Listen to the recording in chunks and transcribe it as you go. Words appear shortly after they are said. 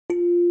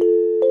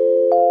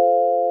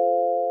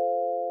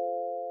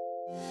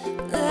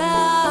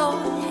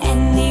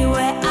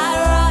Anywhere I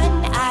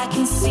run, I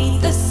can see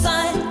the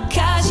sun.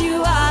 'Cause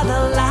you are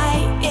the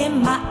light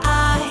in my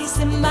eyes,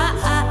 in my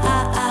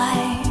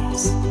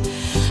eyes.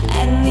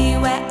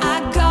 Anywhere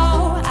I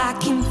go, I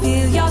can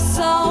feel your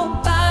soul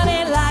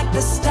burning like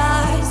the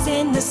stars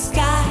in the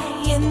sky,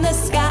 in the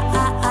sky.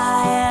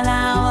 And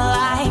I'm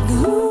like,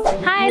 ooh.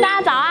 嗨，大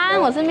家早安，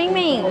我是明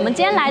明。我们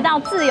今天来到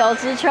自由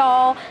之丘。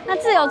那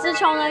自由之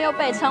丘呢，又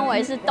被称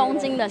为是东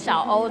京的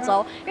小欧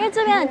洲，因为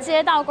这边的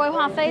街道规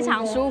划非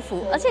常舒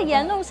服，而且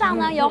沿路上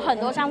呢有很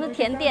多像是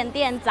甜点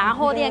店、杂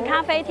货店、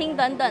咖啡厅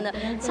等等的，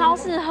超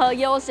适合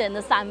悠闲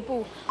的散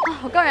步。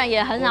我个人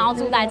也很想要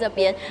住在这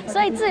边，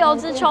所以自由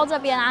之丘这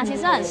边啊，其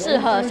实很适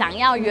合想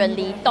要远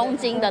离东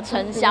京的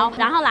尘嚣，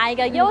然后来一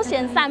个悠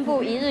闲散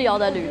步一日游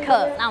的旅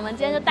客。那我们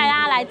今天就带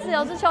大家来自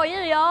由之丘一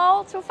日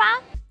游，出发！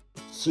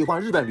 喜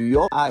欢日本旅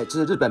游、爱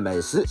吃日本美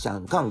食、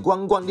想看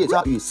观光列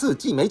车与四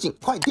季美景，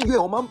快订阅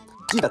我们！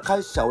记得开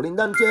小铃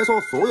铛，接收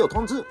所有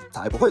通知，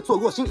才不会错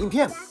过新影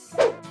片。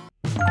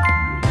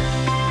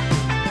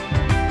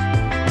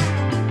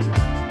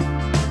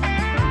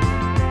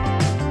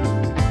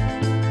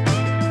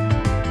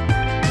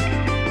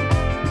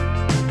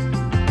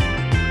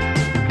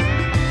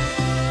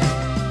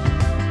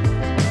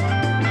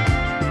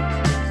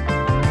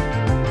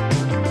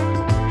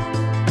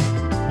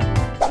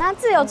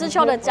 自由之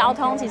丘的交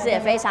通其实也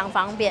非常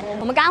方便。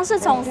我们刚刚是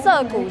从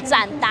涩谷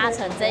站搭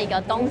乘这个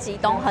东急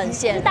东横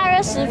线，大约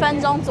10分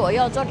钟左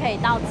右就可以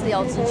到自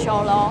由之丘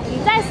喽。你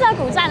在涩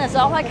谷站的时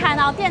候会看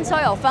到电车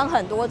有分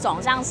很多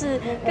种，像是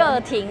个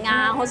停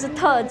啊，或是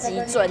特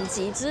急、准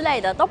急之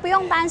类的，都不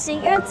用担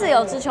心，因为自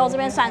由之丘这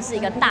边算是一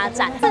个大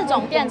站，4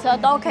种电车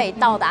都可以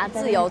到达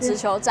自由之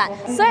丘站。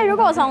所以如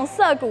果从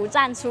涩谷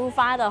站出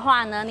发的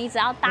话呢，你只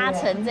要搭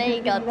乘这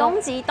一个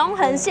东急东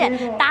横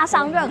线，搭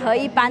上任何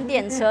一班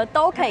电车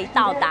都可以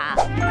到达。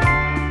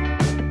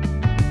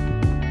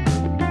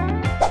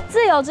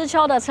 自由之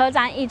丘的车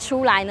站一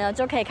出来呢，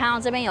就可以看到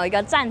这边有一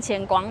个站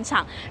前广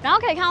场，然后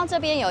可以看到这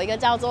边有一个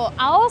叫做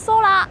青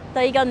空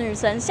的一个女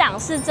神像，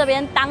是这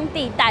边当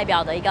地代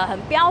表的一个很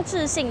标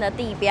志性的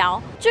地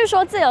标。据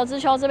说自由之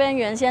丘这边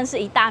原先是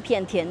一大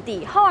片田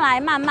地，后来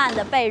慢慢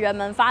的被人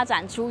们发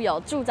展出有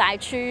住宅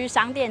区、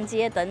商店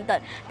街等等。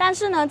但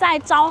是呢，在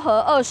昭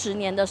和20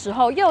年的时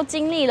候，又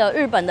经历了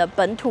日本的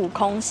本土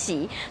空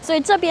袭，所以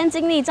这边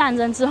经历战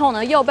争之后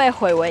呢，又被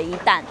毁为一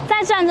旦。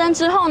在战争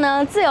之后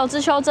呢，自由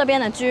之丘这边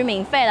的居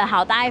民 费了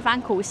好大一番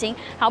苦心，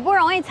好不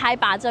容易才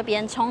把这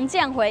边重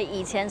建回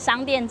以前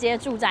商店街、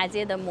住宅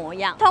街的模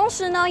样。同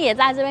时呢，也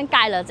在这边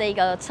盖了这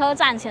个车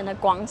站前的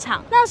广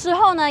场。那时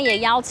候呢，也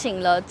邀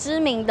请了知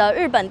名的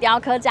日本雕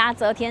刻家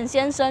泽田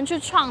先生去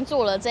创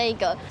作了这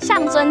个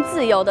象征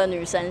自由的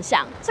女神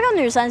像。这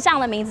个女神像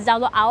的名字叫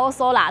做青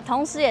空，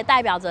同时也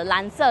代表着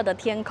蓝色的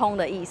天空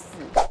的意思。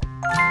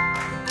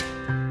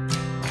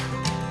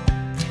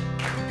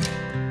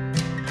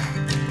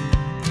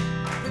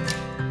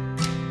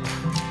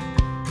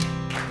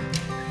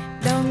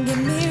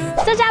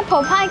 这家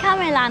ポパイカ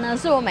メラ呢，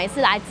是我每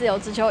次来自由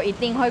之丘一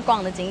定会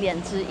逛的景点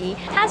之一。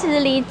它其实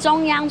离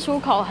中央出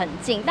口很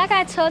近，大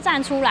概车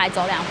站出来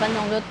走2分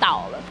钟就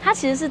到了。它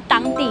其实是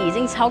当地已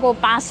经超过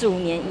85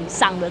年以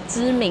上的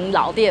知名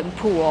老店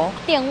铺哦。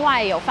店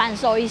外有贩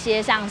售一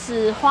些像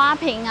是花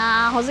瓶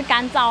啊，或是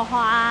干燥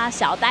花啊、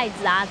小袋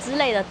子啊之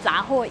类的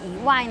杂货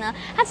以外呢，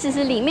它其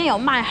实里面有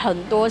卖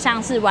很多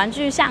像是玩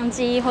具相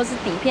机或是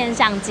底片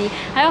相机，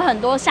还有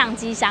很多相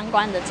机相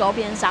关的周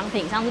边商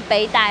品，像是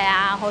背带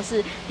啊，或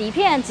是底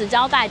片、纸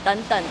胶带等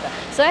等的，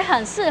所以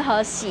很适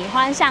合喜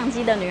欢相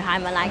机的女孩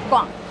们来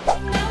逛。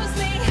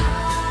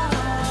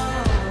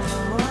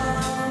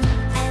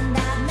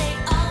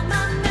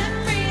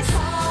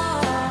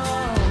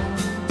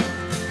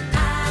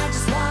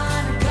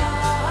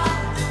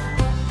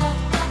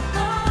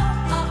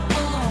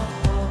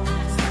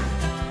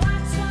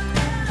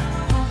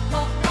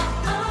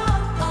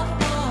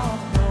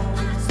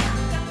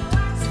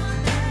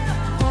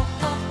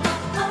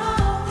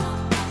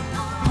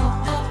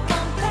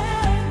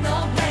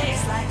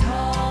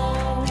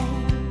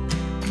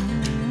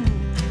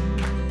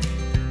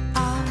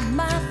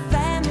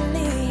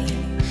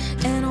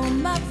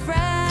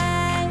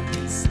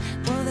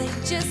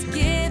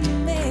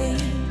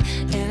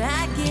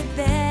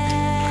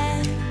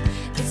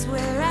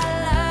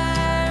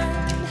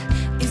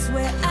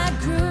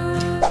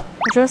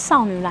 我觉得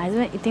少女来这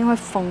边一定会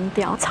疯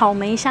掉，草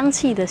莓香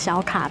气的小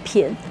卡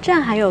片，居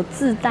然还有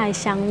自带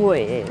香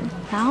味哎！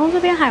然后这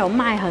边还有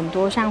卖很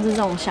多像是这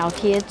种小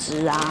贴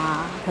纸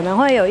啊，可能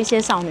会有一些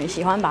少女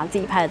喜欢把自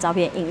己拍的照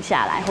片印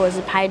下来，或者是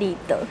拍立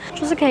得，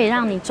就是可以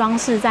让你装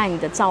饰在你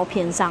的照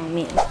片上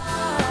面。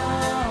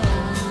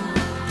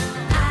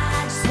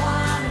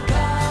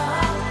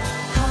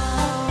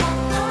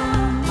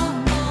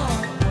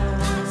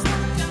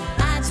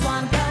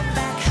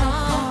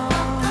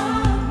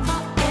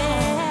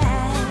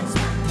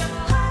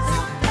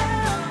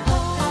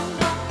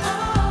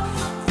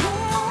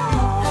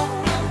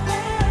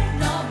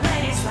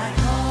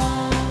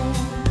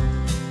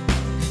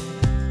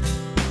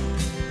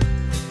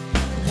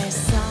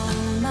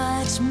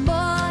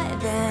 More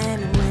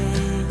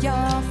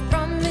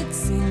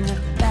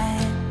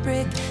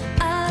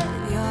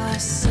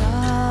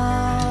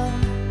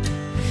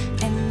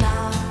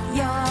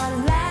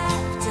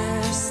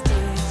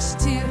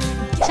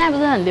现在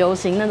不是很流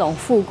行那种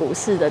复古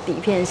式的底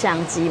片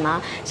相机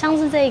吗？像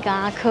是这个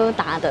啊，柯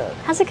达的，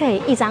它是可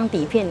以一张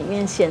底片里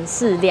面显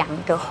示2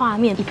个画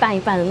面一半一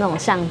半的那种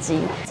相机。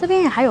这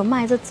边也还有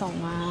卖这种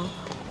啊，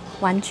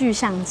玩具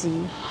相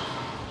机。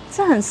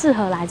 这很适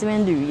合来这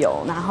边旅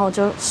游，然后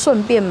就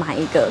顺便买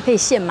一个，可以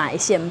现买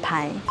现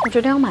拍。我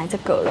决定要买这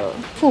个了，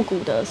复古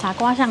的傻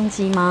瓜相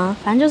机吗？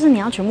反正就是你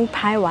要全部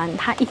拍完，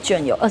它一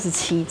卷有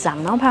27张，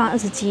然后拍完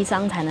27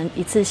张才能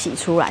一次洗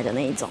出来的那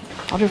一种。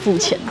然后去付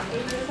钱。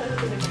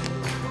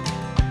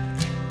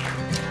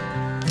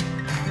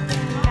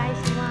开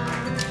心吗？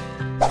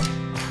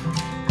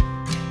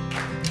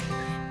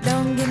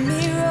 Don't get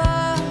me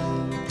wrong,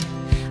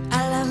 I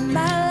love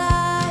my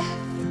life.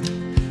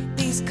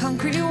 These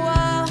concrete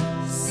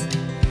walls,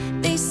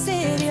 these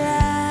city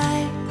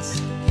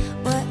lights.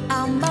 What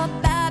I'm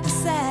about to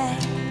say,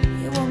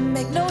 it won't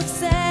make no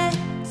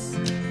sense.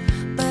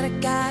 But I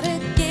gotta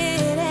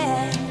get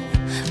it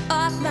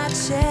off my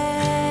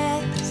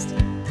chest.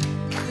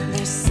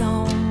 There's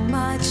so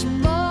much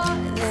more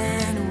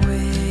than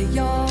where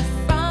you're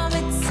from.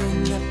 It's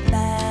in the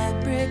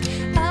fabric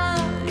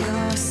of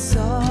your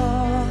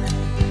soul.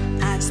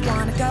 I just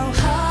wanna go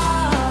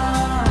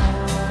home,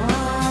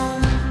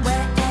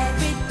 where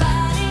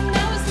everybody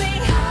knows me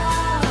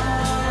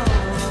home,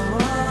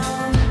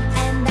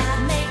 and I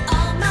make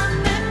all my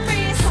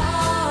memories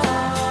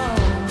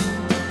home.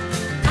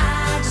 I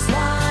just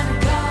wanna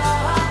go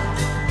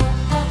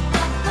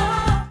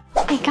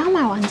home. 哎，刚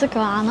买完这个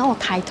啊，然后我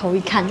抬头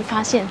一看，就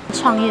发现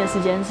创业的时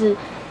间是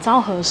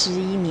昭和11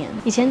年。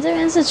以前这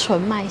边是纯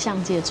卖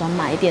相机的专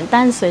卖店，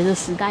但是随着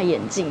时代演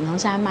进，然后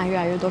现在卖越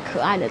来越多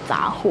可爱的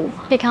杂货，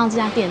可以看到这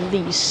家店的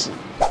历史。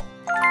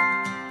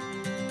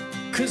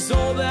 'Cause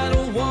all that I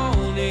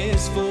want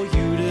is for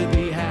you to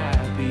be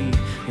happy.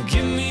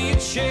 Give me a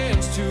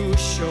chance to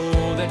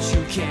show that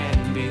you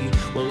can be.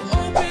 Well,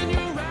 open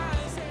your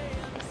eyes.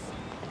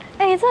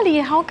 哎，这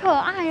里好可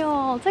爱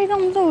哦！这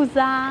栋柱子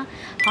啊，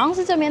好像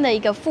是这边的一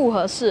个复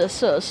合式的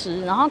设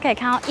施，然后可以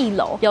看到1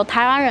楼有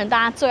台湾人大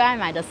家最爱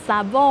买的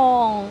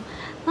Sabon。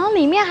 然后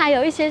里面还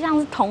有一些像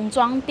是童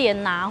装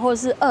店呐、或者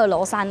是2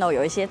楼、3楼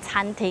有一些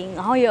餐厅，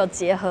然后也有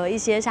结合一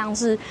些像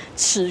是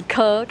齿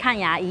科看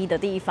牙医的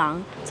地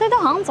方。这栋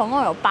好像总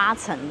共有8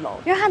层楼，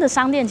因为它的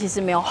商店其实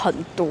没有很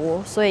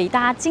多，所以大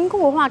家经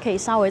过的话可以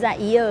稍微在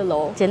1、2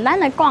楼简单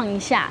的逛一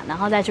下，然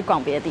后再去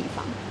逛别的地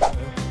方。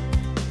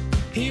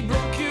 He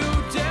broke you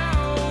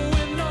down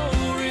with no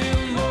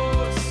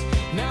remorse.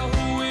 Now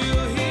who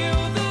will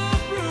heal the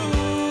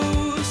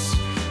bruise?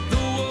 The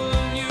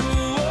one you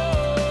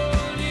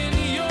want in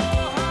your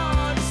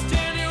heart,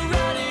 standing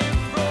right in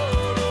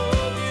front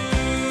of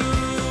you.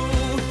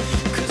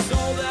 'Cause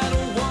all that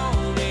I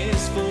want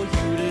is for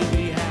you to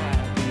be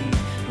happy.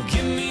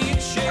 Give me a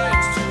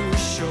chance to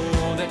show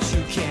that you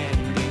can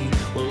be.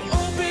 Well,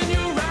 open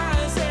your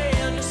eyes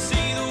and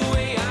see the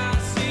way I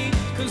see.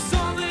 'Cause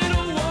all that I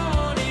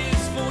want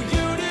is for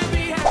you to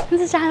be happy.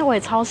 这家我也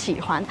超喜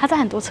欢，它在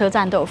很多车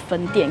站都有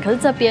分店，可是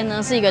这边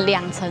呢是一个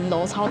2层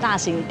楼超大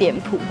型店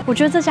铺。我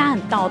觉得这家很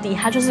道地，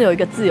它就是有一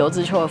个自由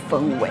之丘的氛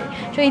围，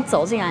就一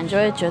走进来你就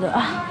会觉得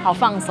啊，好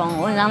放松，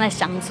我很像在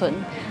乡村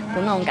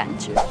的那种感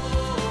觉。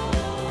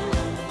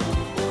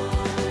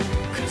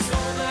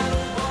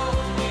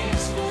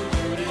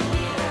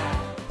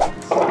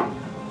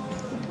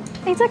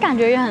哎，这感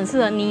觉也很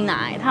适合妮娜，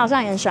哎，她好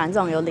像也很喜欢这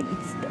种有领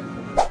子的。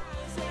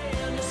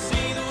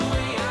 See the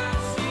way I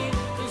see.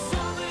 'Cause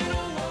all that I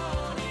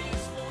want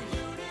is for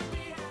you to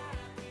be happy.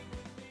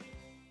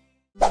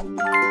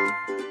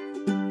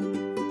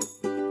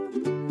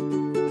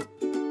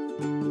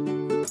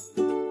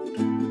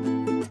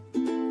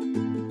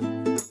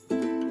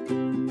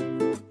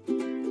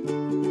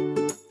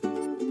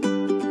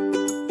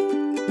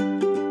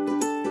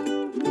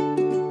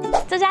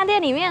 这家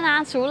店里面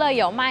呢、除了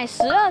有卖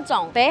12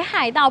种北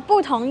海道不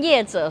同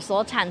业者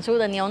所产出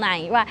的牛奶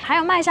以外，还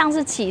有卖像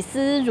是起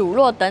司、乳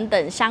酪等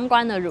等相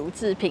关的乳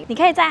制品。你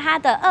可以在它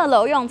的2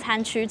楼用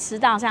餐区吃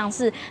到像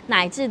是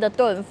奶制的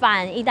炖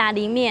饭、意大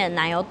利面、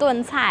奶油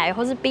炖菜，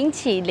或是冰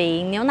淇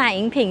淋、牛奶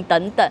饮品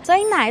等等。所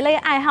以奶类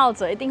爱好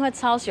者一定会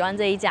超喜欢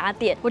这一家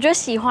店。我觉得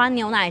喜欢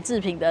牛奶制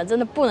品的人真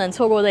的不能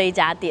错过这一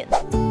家店。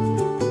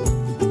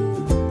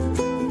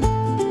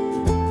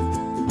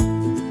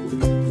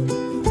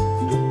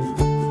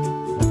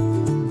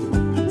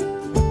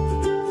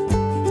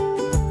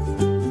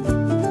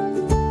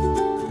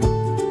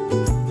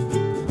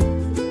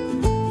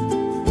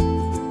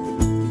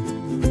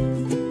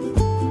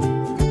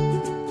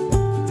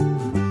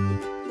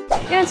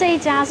 因为这一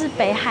家是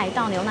北海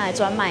道牛奶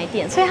专卖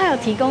店，所以它有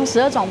提供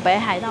12种北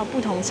海道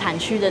不同产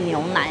区的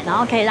牛奶，然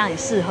后可以让你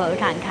试喝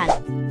看看。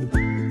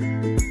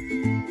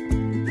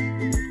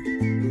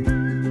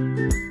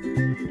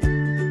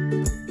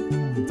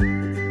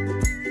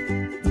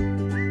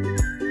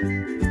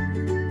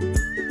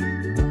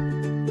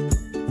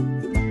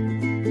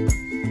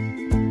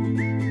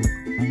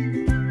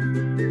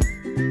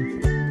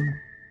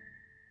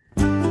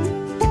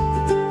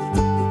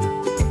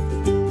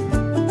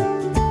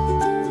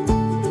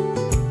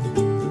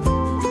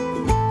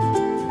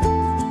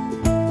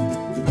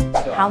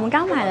好，我们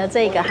刚买了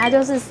这个，它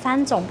就是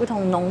3种不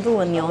同浓度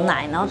的牛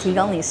奶，然后提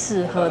供你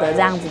试喝的这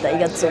样子的一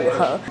个组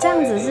合，这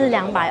样子是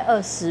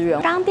220元。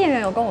刚刚店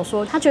员有跟我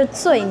说，他觉得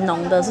最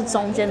浓的是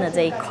中间的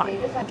这一款，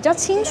比较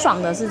清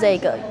爽的是这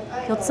个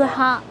有滋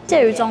哈，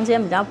介于中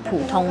间比较普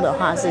通的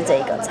话是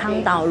这个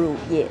苍岛乳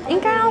业，应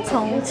该要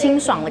从清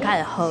爽的开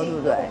始喝，对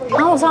不对？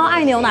然后我超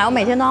爱牛奶，我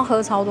每天都要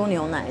喝超多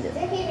牛奶的。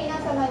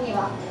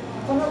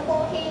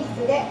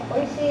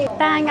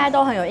大家应该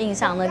都很有印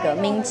象，那个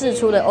明治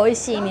出的美味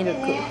しいミル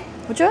ク，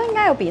我觉得应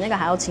该有比那个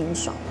还要清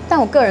爽，但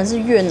我个人是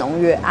越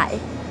浓越爱。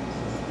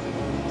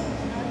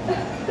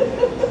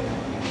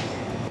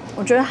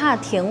我觉得它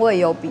的甜味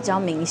有比较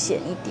明显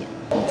一点，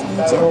中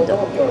间的。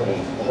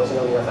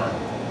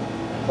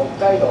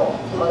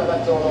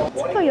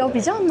这个有比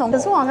较浓，可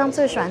是我好像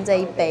最喜欢这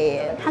一杯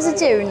耶，它是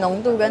介于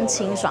浓度跟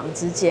清爽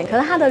之间，可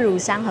是它的乳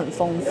香很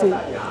丰富。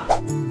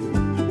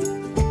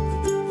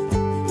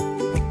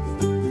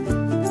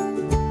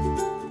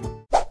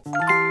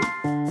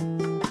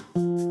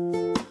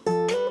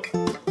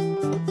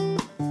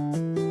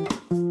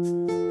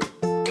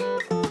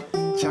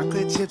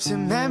Chocolate chips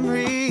and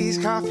memories,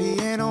 coffee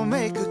and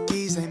homemade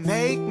cookies, they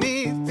make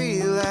me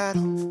feel at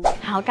home.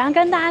 好，刚刚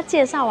跟大家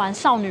介绍完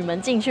少女们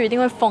进去一定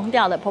会疯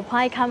掉的 ポ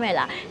パイカメ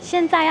ラ，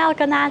现在要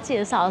跟大家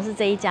介绍的是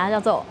这一家叫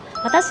做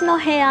私の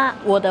部屋，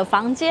我的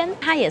房间，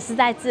它也是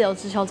在自由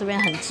之丘这边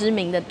很知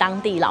名的当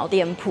地老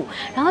店铺。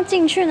然后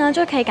进去呢，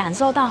就可以感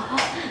受到，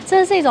真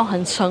的是一种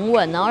很沉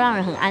稳，然后让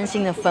人很安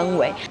心的氛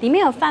围。里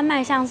面有贩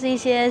卖像是一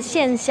些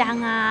线香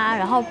啊，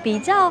然后比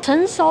较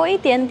成熟一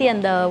点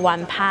点的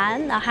碗盘，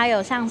然后还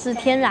有像是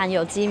天然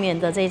有机棉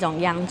的这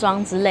种洋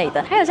装之类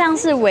的，还有像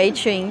是围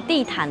裙、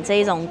地毯这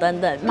一种等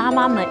等，妈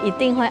妈们一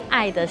定会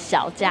爱的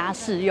小家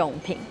饰用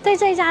品。所以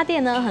这一家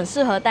店呢，很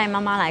适合带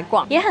妈妈来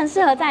逛，也很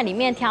适合在里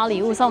面挑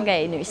礼物送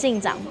给女性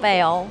长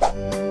辈哦。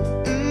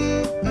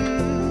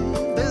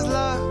There's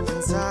love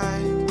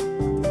inside.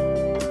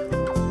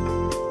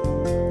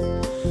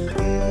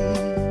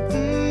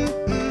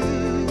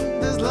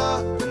 There's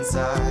love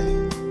inside.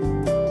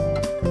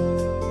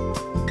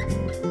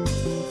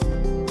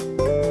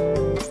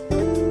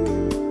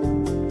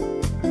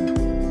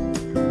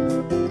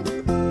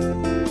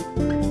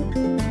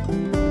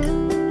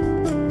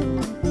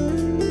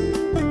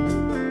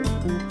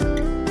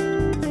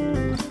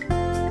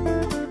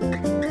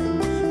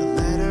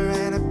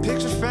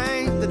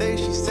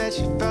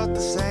 She felt the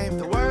same,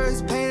 the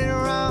words painted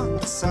around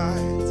the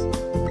sides.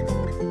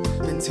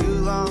 Been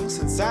too long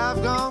since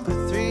I've gone, but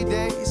 3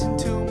 days and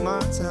 2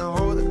 months, and I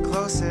hold it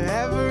closer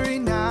every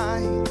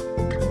night.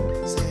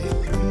 Say,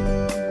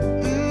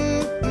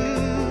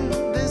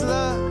 there's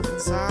love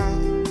inside.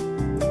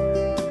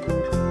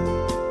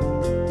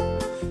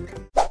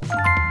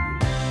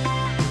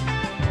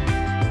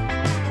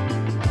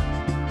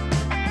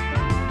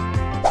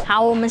 好，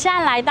我们现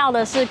在来到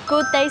的是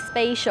Good Day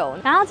Special，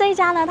 然后这一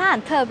家呢，它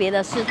很特别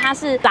的是，它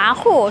是杂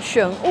货、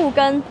选物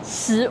跟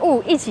食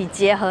物一起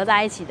结合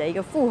在一起的一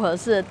个复合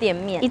式的店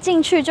面。一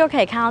进去就可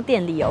以看到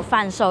店里有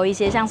贩售一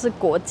些像是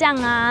果酱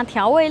啊、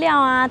调味料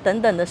啊等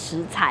等的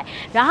食材，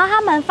然后他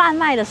们贩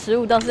卖的食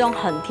物都是用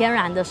很天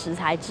然的食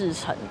材制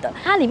成的。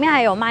它里面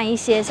还有卖一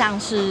些像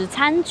是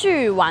餐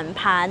具、碗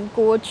盘、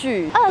锅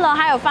具。2楼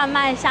还有贩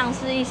卖像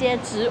是一些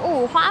植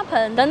物、花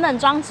盆等等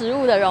装植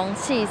物的容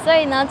器，所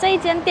以呢，这一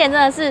间店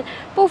真的是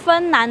不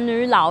分男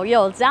女老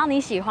幼，只要你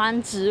喜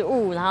欢植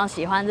物，然后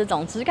喜欢这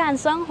种质感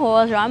生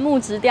活，喜欢木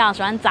质调，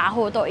喜欢杂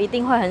货，都一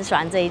定会很喜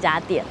欢这一家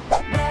店。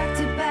Back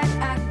to back,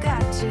 I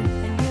got you,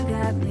 and you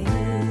got me.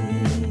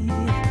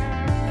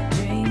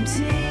 Dream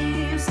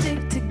team,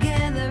 stick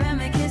together and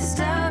make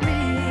history.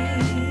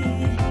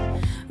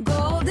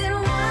 Golden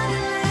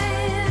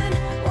wonderland,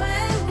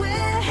 when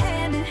we're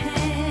hand in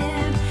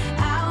hand.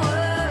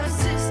 Our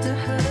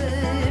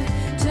sisterhood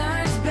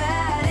turns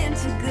bad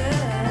into good.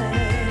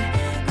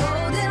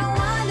 Golden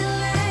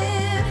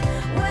wonderland,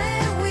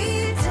 when we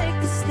take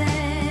a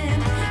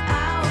stand.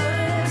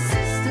 Our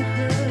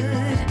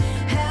sisterhood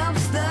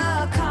helps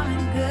the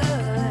common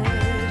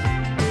good.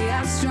 We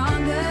are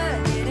stronger,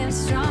 getting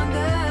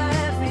stronger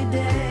every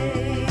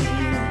day.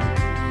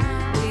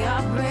 We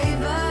are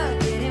braver,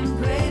 getting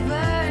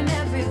braver in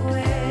every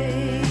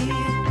way.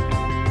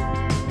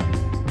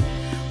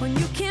 When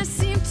you can't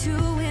seem to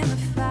win the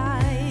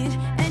fight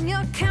and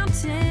you're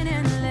counting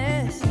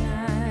endless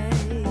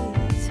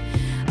nights,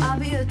 I'll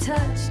be a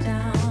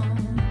touchdown.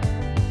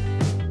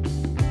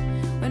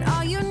 When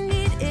all you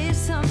need is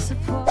some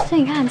support. 所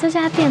以你看这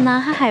家店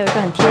呢，它还有一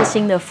个很贴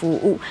心的服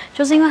务，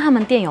就是因为他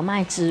们店有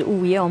卖植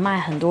物，也有卖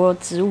很多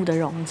植物的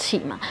容器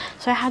嘛，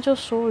所以他就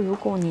说，如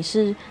果你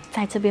是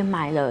在这边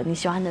买了你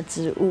喜欢的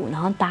植物，然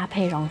后搭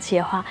配容器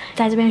的话，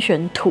在这边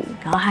选土，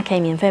然后它可以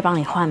免费帮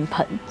你换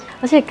盆。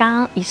而且刚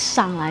刚一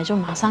上来就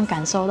马上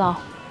感受到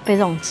被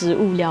这种植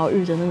物疗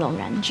愈的那种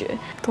感觉，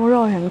多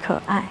肉很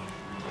可爱。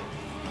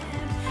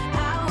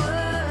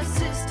Our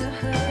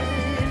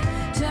sisterhood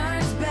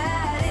turns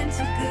bad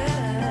into good.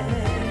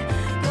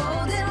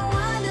 Golden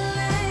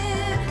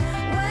wonderland,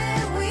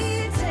 when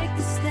we take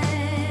a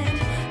stand.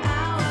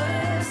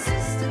 Our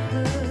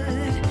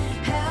sisterhood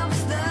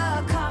helps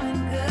the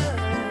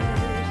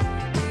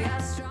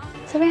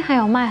还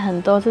有卖很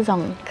多这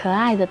种可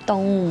爱的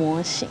动物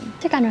模型，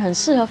就感觉很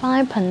适合放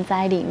在盆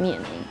栽里面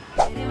哎。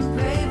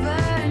 braver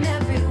in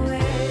every way.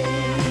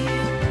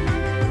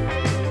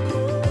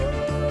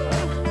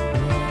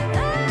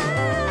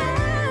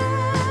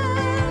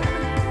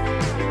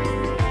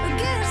 We're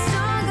getting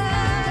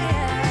stronger,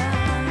 we're getting stronger.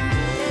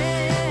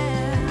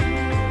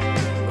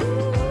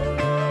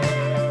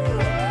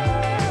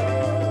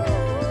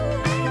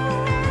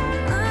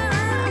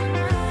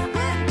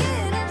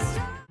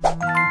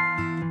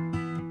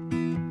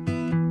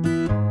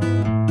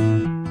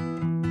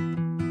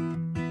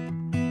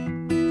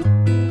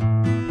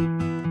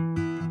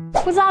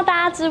 不知道大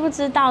家知不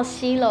知道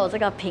SHIRO这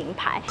个品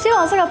牌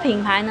？SHIRO这个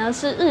品牌呢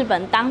是日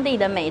本当地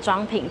的美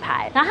妆品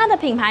牌，然后它的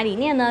品牌理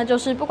念呢就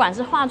是不管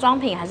是化妆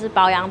品还是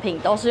保养品，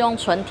都是用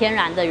纯天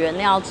然的原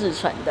料制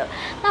成的。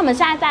那我们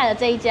现在在的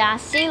这一家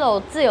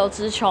SHIRO自由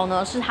之丘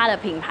呢是它的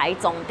品牌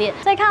总店，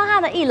所以看到它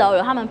的1楼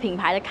有他们品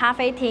牌的咖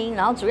啡厅，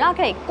然后主要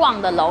可以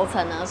逛的楼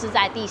层呢是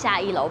在地下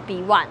1楼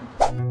B1。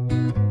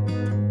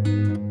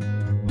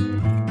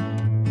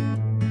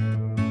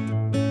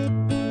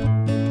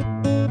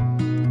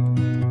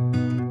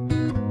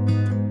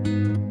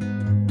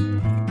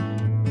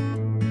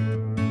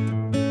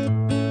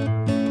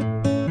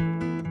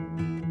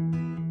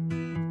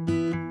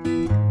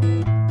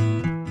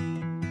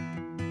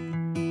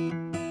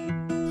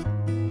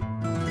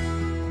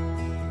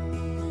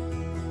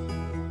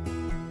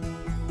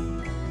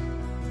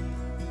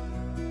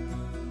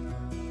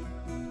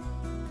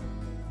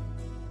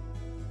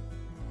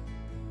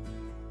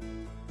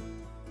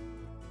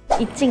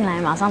 一进来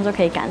马上就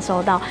可以感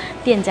受到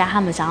店家他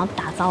们想要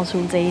打造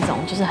出这一种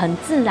就是很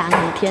自然、很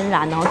天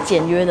然，然后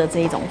简约的这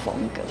一种风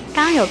格。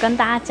刚刚有跟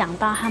大家讲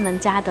到，他们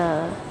家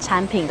的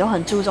产品都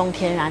很注重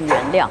天然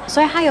原料，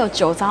所以它有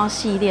酒糟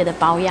系列的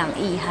保养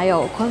液，还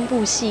有昆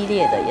布系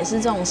列的，也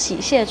是这种洗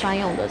卸专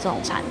用的这种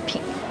产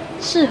品，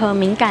适合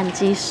敏感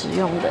肌使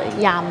用的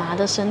亚麻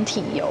的身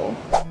体油。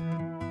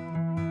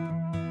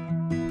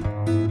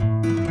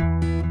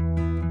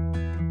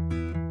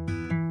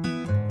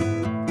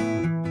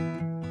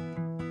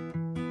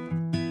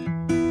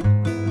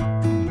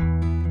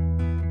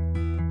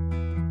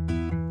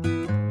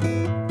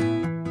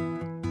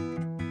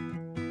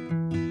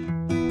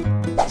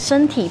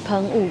 身体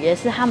喷雾也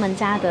是他们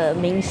家的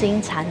明星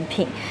产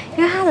品，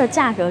因为它的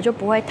价格就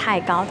不会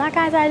太高，大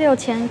概在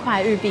6000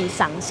块日币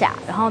上下。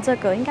然后这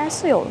个应该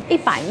是有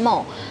100ml，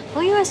然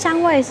后因为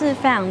香味是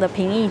非常的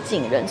平易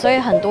近人，所以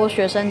很多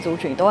学生族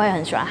群都会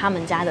很喜欢他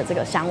们家的这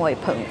个香味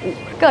喷雾。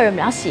个人比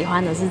较喜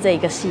欢的是这一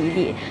个系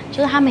列，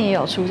就是他们也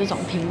有出这种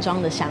瓶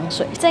装的香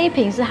水，这一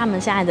瓶是他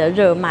们现在的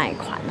热卖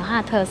款，然后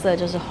它的特色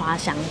就是花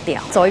香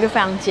调，走一个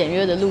非常简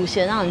约的路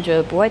线，让人觉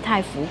得不会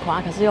太浮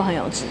夸，可是又很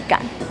有质感。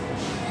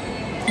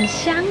 很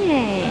香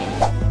哎！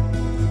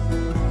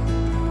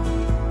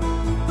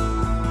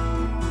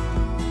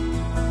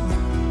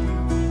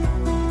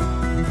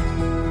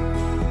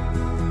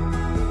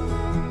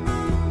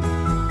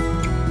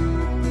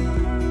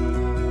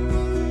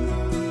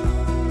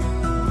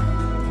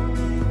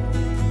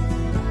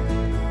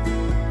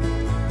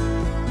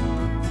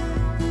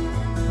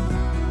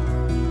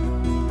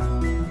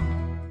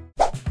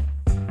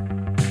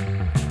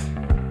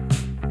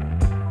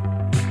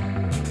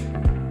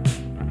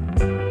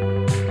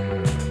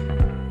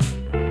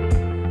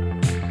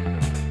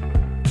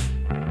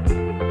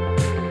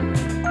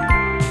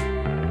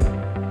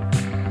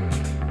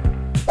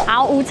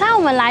好，午餐我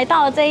们来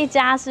到的这一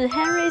家是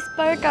HENRY'S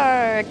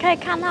Burger， 可以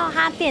看到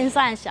它店虽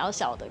然小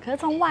小的，可是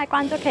从外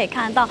观就可以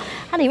看得到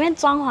它里面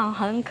装潢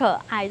很可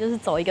爱，就是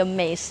走一个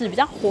美式比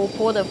较活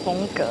泼的风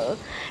格。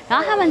然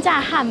后他们家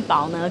的汉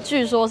堡呢，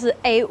据说是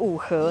A5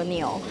 和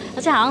牛，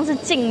而且好像是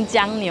晋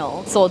江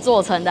牛所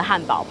做成的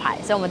汉堡排，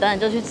所以我们等等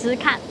就去吃吃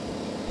看。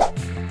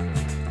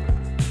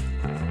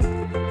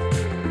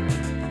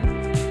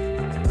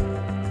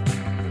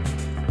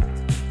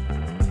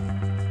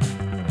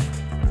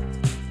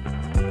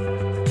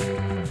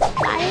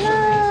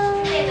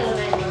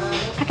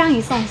 刚一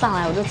送上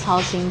来我就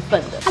超兴奋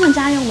的，他们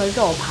家用的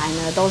肉排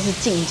呢都是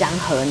晋江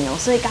和牛，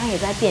所以刚也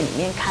在店里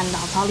面看到，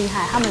超厉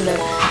害。他们的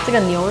这个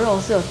牛肉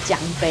是有奖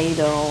杯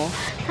的哦。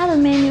它的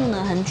menu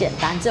呢很简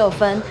单，只有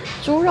分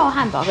猪肉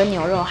汉堡跟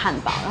牛肉汉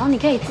堡，然后你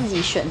可以自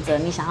己选择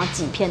你想要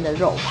几片的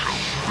肉排，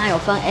那有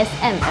分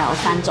S、M、L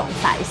 3种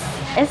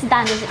size。S 当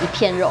然就是1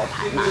片肉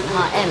排嘛，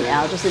然后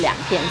ML 就是2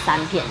片、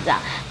3片这样，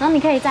然后你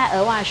可以再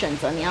额外选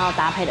择你要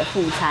搭配的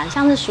副餐，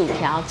像是薯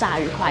条、炸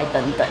鱼块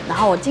等等。然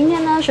后我今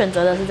天呢选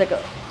择的是这个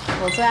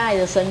我最爱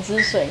的神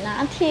之水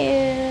拿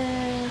铁。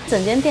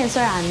整间店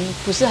虽然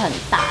不是很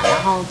大，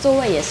然后座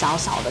位也少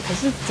少的，可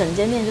是整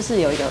间店就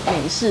是有一个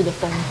美式的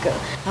风格。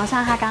然后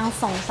像他刚刚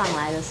送上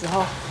来的时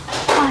候，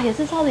哇，也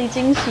是超级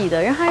惊喜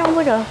的，因为他用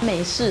这个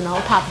美式然后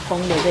pop 风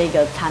的这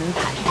个餐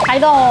盘，开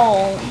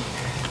动。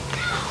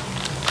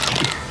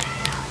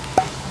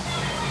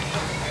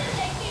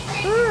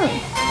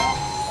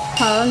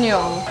 和牛，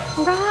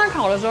我刚刚它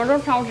烤的时候就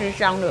超级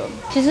香的。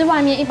其实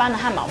外面一般的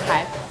汉堡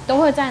排都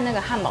会在那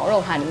个汉堡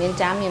肉排里面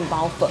加面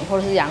包粉或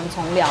者是洋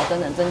葱料等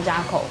等增加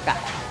口感，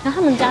那他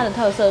们家的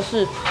特色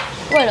是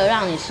为了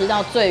让你吃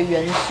到最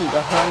原始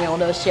的和牛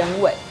的鲜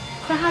味，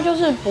所以它就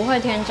是不会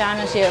添加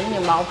那些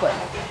面包粉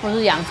或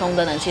是洋葱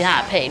等等其他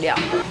的配料，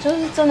就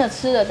是真的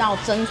吃得到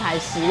真材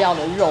实料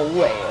的肉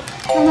味了。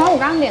然后我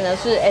刚刚点的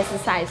是 S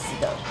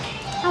size 的，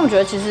那我觉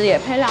得其实也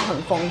配料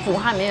很丰富，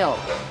它里面有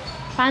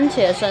番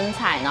茄、生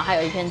菜，然后还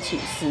有一片起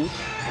司。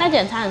在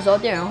点餐的时候，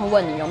店员会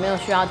问你有没有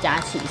需要加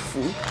起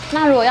司。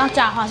那如果要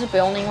加的话，是不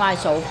用另外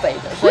收费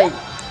的，所以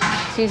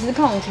起司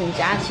控请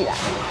加起来。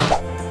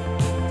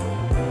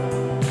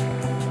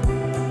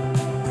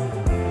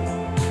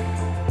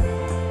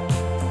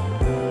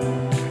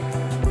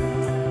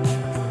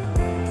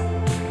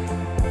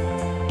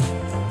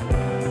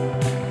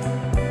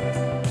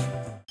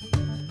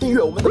订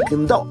阅我们的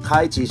频道，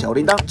开启小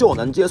铃铛，就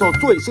能接受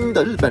最新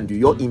的日本旅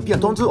游影片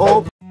通知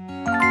哦。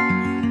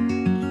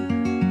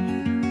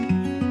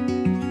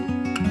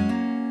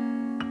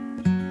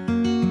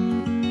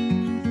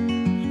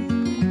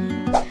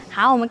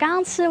好，我们刚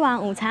刚吃完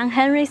午餐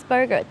HENRY'S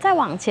Burger， 再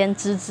往前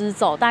直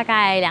走，大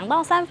概2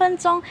到3分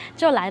钟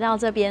就来到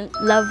这边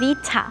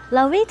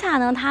vita。vita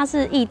呢，它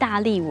是意大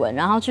利文，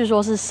然后据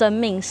说是生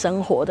命、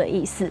生活的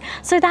意思，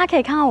所以大家可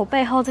以看到我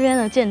背后这边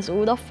的建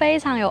筑物都非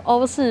常有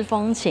欧式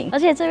风情，而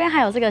且这边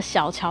还有这个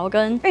小桥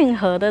跟运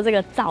河的这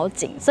个造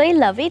景，所以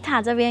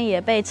vita 这边也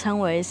被称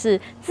为是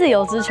自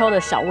由之丘的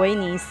小威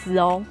尼斯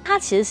哦。它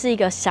其实是一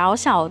个小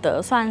小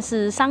的算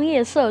是商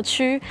业社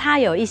区，它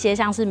有一些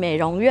像是美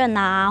容院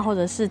啊，或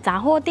者是杂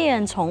货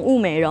店、宠物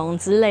美容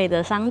之类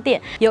的商店，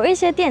有一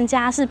些店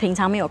家是平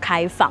常没有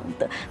开放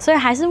的，所以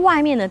还是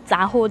外面的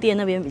杂货店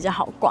那边比较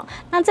好逛。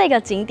那这个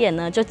景点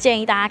呢，就建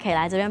议大家可以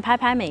来这边拍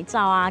拍美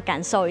照啊，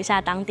感受一下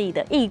当地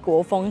的异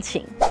国风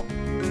情。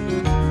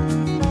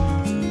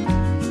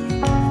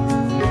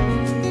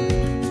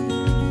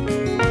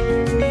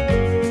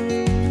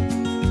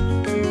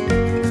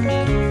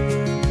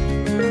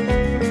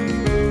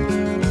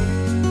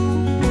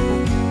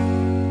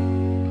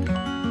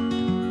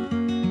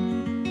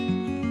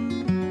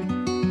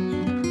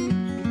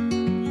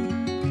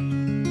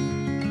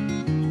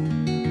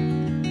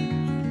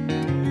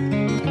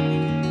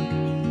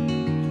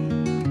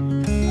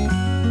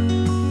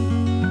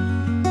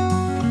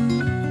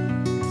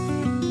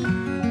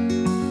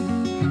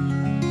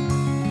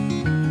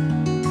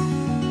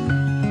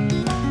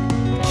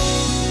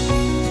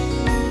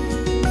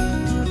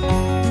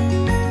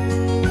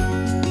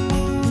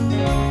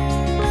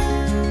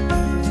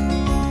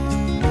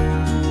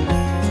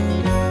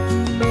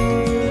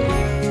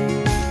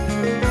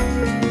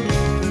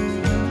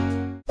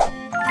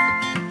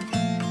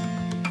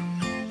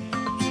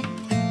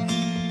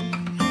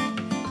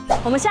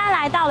我们现在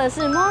来到的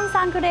是 Mont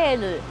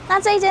St.Clair，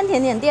 那这一间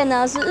甜点店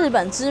呢，是日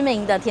本知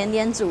名的甜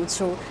点主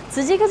厨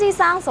慈禧科技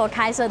桑所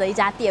开设的一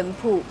家店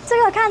铺。这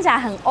个看起来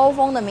很欧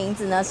风的名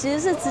字呢，其实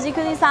是慈禧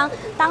科技桑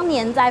当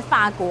年在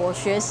法国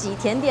学习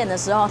甜点的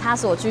时候，他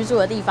所居住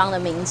的地方的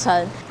名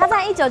称。他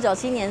在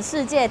1997年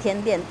世界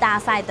甜点大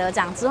赛得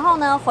奖之后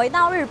呢，回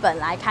到日本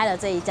来开了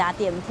这一家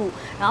店铺，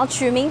然后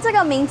取名这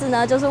个名字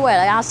呢，就是为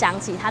了要想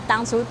起他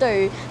当初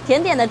对于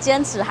甜点的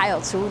坚持还有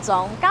初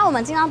衷。刚刚我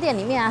们进到店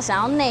里面啊，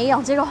想要内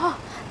用，结果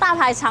大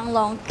排长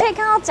龙，可以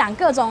看到讲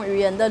各种语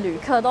言的旅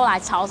客都来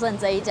朝圣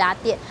这一家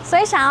店，所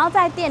以想要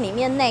在店里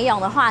面内用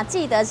的话，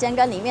记得先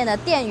跟里面的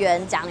店员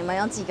讲你们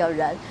有几个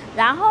人，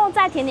然后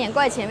在甜点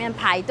柜前面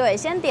排队，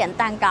先点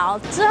蛋糕，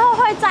之后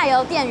会再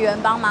由店员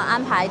帮忙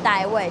安排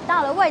带位，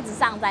到了位置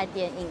上再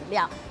点饮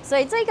料，所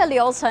以这个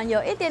流程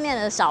有一点点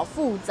的小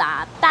复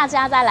杂，大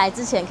家在来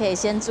之前可以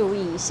先注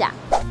意一下。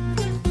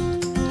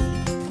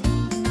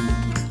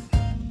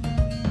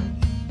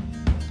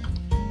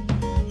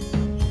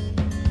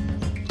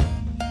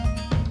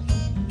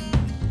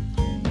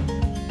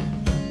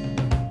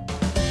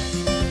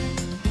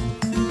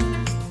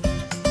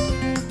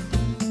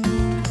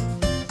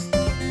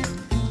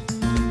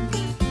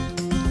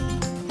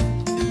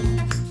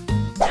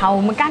好，我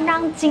们刚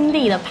刚经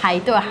历了排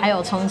队，还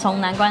有重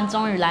重难关，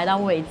终于来到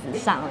位置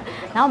上了。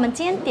然后我们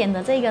今天点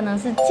的这个呢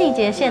是季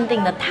节限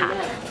定的塔，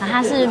那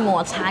它是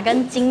抹茶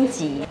跟荆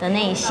棘的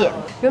内馅。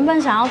原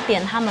本想要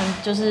点他们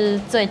就是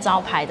最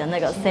招牌的那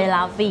个 C'est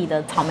la vie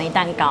的草莓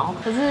蛋糕，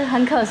可是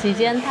很可惜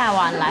今天太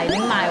晚来，已经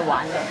卖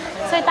完了。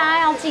所以大家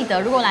要记得，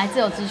如果来自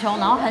由之丘，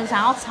然后很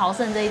想要朝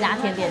圣这一家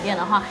甜点店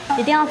的话，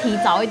一定要提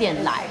早一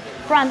点来。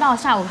不然到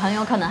下午很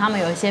有可能他们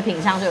有一些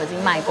品项就已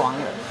经卖光了。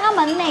他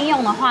们内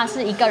用的话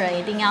是一个人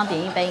一定要点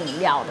一杯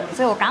饮料的，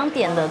所以我刚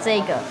点的这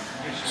个，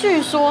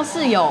据说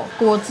是有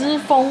果汁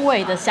风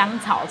味的香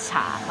草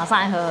茶，马上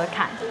来喝喝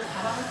看。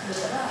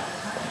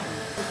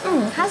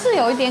它是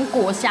有一点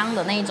果香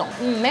的那一种，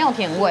没有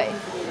甜味。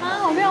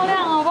啊，好漂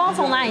亮哦！我不知道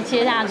从哪里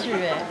切下去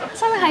哎。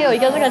上面还有一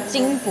个这个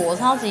金箔，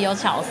超级有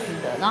巧思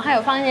的，然后还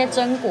有放一些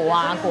榛果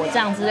啊、果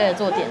酱之类的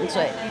做点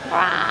缀。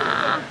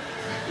哇，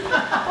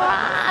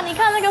你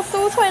看那个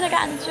酥脆的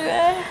感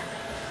觉，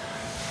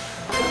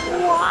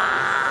哇！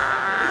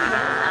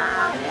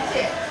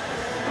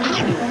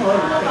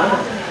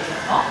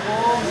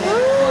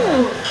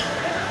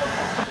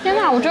天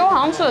哪，我觉得我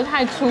好像吃的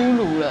太粗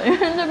鲁了，因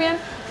为这边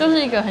就是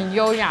一个很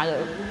优雅的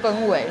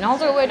氛围，然后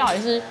这个味道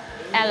也是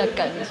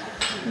elegant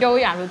优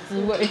雅的滋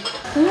味，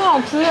很好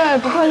吃哎，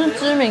不愧是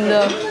知名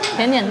的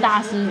甜点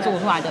大师做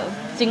出来的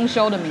精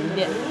修的名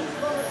店。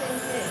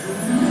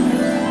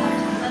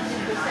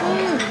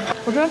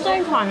我觉得这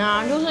一款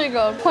啊，就是一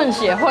个混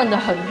血混得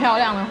很漂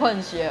亮的混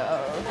血儿。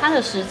它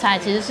的食材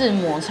其实是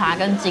抹茶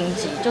跟荆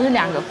棘，就是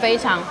两个非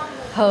常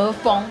和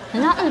风，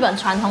很像日本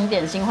传统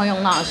点心会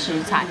用到的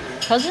食材。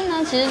可是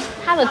呢，其实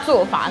它的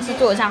做法是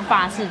做得像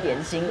法式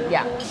点心一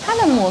样，它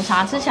的抹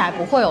茶吃起来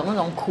不会有那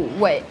种苦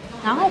味，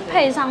然后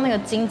配上那个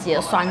荆棘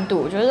的酸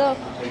度，我觉得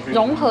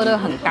融合的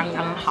很刚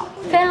刚好，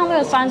配上那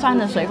个酸酸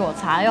的水果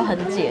茶又很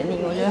解腻，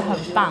我觉得很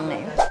棒哎。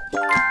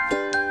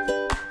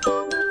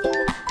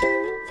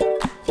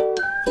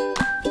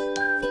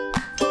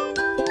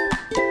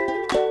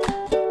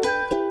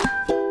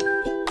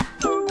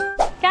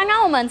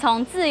我们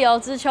从自由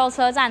之丘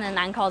车站的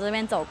南口这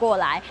边走过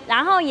来，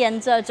然后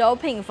沿着九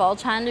品佛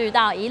川绿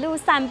道一路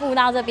散步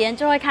到这边，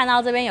就会看到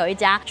这边有一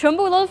家全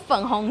部都是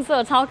粉红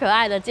色、超可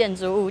爱的建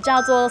筑物，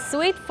叫做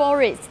Sweet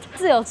Forest。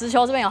自由之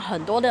丘这边有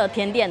很多的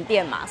甜点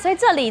店嘛，所以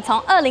这里从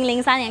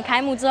2003年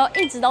开幕之后，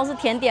一直都是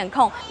甜点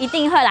控一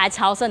定会来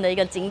朝圣的一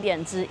个景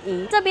点之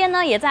一。这边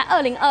呢，也在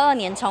2022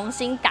年重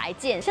新改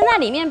建，现在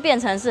里面变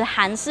成是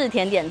韩式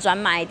甜点专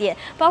卖店，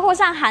包括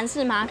像韩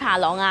式马卡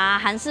龙啊、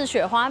韩式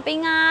雪花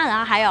冰啊，然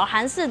后还有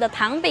韩式的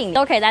糖饼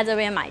都可以在这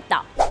边买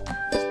到。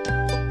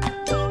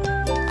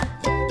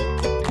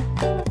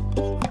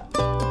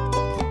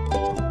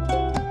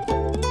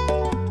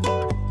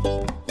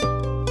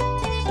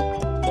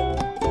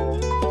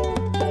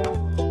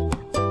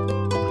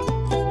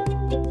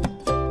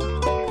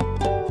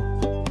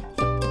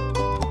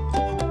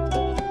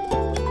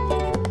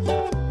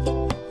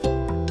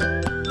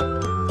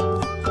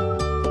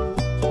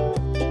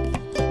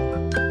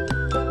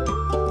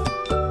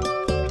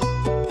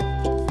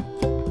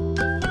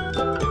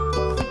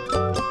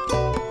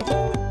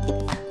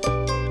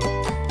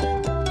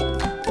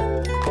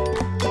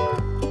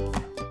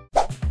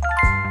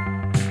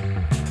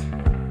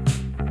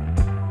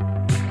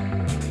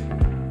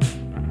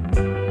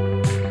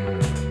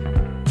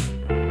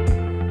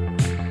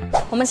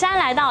我们现在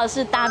来到的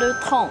是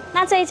Dulton，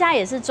那这一家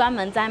也是专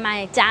门在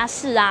卖家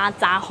饰啊、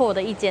杂货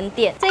的一间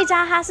店。这一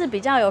家它是比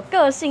较有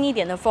个性一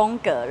点的风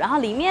格，然后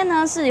里面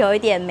呢是有一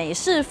点美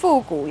式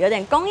复古、有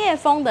点工业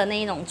风的那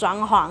一种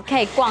装潢，可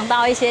以逛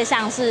到一些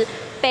像是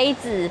杯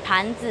子、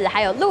盘子，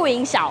还有露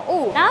营小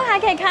物，然后还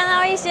可以看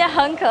到一些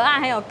很可爱、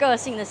很有个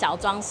性的小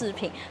装饰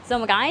品。所以我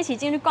们赶快一起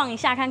进去逛一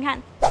下看看。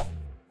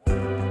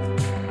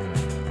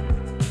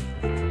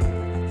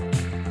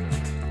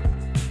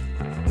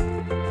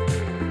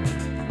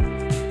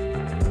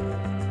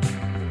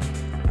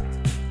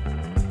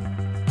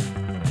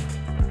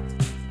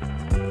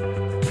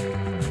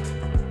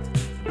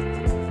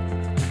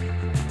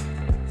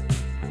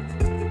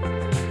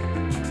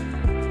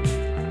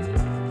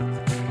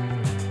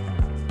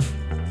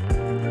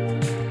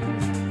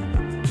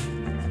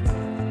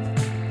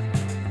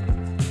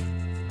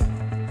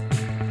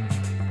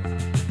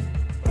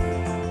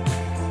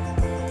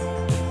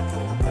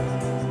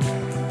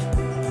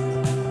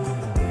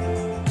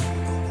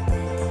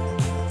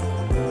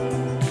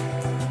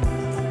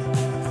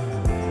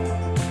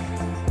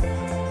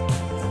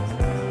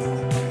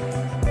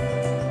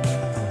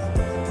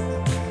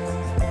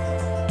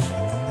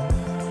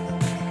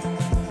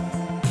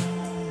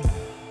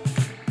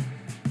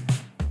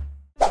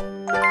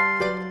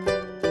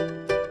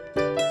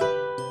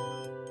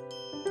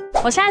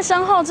我现在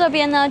身后这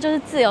边呢，就是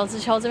自由之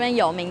丘这边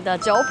有名的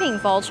九品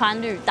佛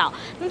川绿道。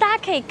那大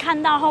家可以看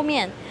到后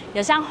面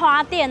有像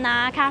花店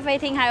啊、咖啡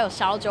厅，还有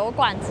小酒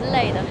馆之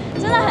类的，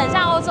真的很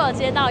像欧洲的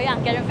街道一样，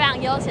给人非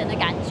常悠闲的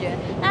感觉。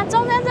那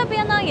中间这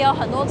边呢，也有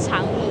很多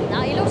长椅，然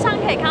后一路上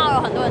可以看到有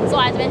很多人坐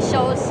在这边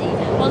休息，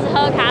或是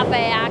喝咖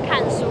啡啊、看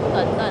书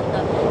等等的，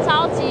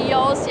超级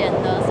悠闲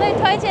的。所以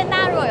推荐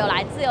大家如果有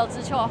来自由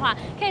之丘的话，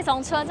可以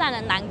从车站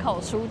的南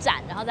口出站，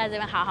然后在这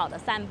边好好的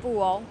散步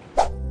哦。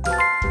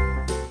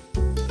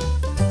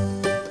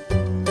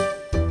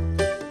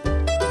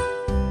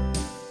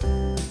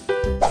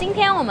今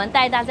天我们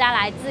带大家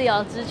来自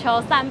由之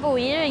丘散步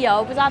一日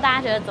游，不知道大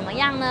家觉得怎么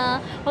样呢？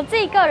我自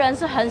己个人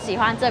是很喜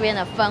欢这边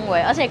的氛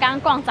围，而且刚刚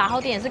逛杂货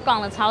店也是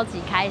逛得超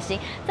级开心，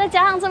再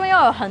加上这边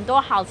又有很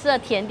多好吃的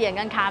甜点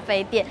跟咖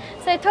啡店，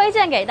所以推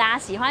荐给大家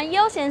喜欢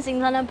悠闲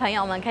行程的朋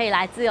友们可以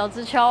来自由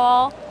之丘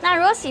哦。那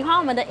如果喜欢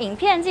我们的影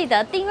片，记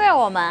得订阅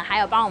我们，还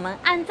有帮我们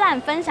按赞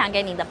分享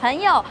给你的朋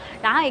友，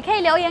然后也可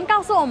以留言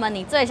告诉我们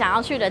你最想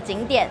要去的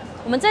景点。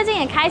我们最近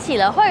也开启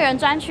了会员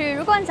专区，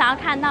如果你想要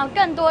看到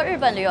更多日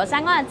本旅游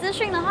相关的资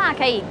讯的话，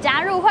可以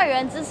加入会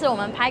员支持我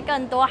们拍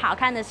更多好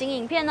看的新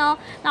影片哦。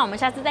那我们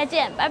下次再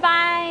见，拜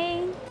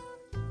拜。